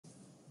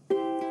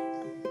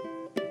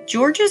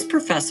George's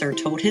professor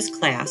told his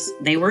class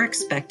they were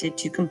expected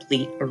to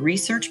complete a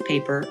research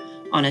paper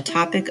on a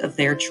topic of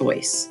their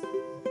choice.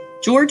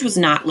 George was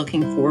not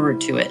looking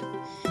forward to it.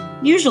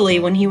 Usually,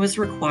 when he was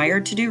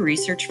required to do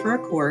research for a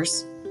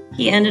course,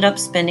 he ended up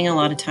spending a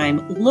lot of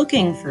time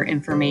looking for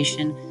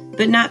information,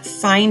 but not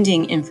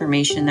finding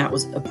information that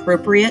was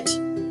appropriate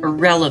or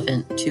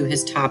relevant to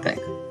his topic.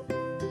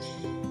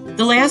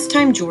 The last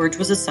time George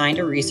was assigned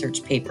a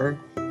research paper,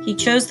 he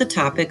chose the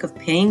topic of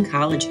paying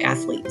college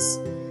athletes.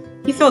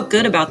 He felt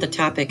good about the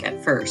topic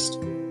at first.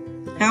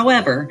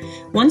 However,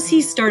 once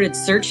he started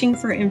searching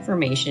for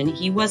information,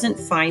 he wasn't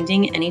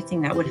finding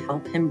anything that would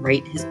help him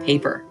write his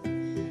paper.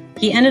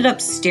 He ended up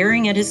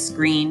staring at his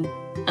screen,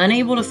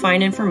 unable to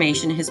find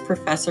information his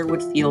professor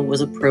would feel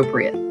was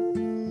appropriate.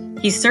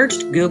 He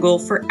searched Google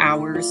for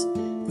hours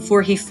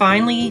before he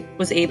finally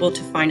was able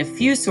to find a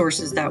few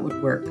sources that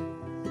would work.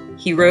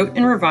 He wrote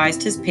and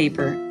revised his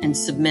paper and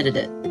submitted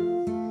it.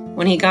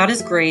 When he got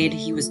his grade,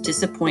 he was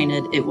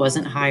disappointed it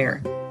wasn't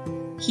higher.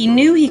 He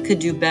knew he could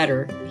do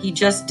better, he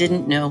just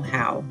didn't know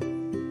how.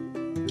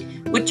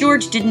 What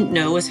George didn't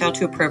know was how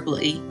to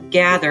appropriately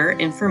gather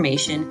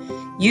information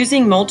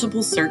using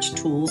multiple search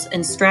tools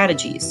and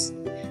strategies.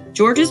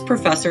 George's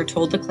professor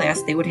told the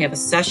class they would have a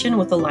session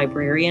with a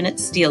librarian at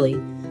Steele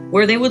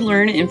where they would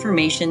learn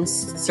information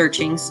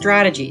searching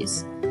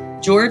strategies.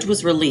 George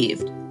was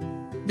relieved.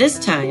 This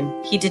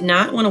time, he did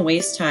not want to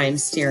waste time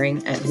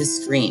staring at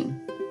his screen.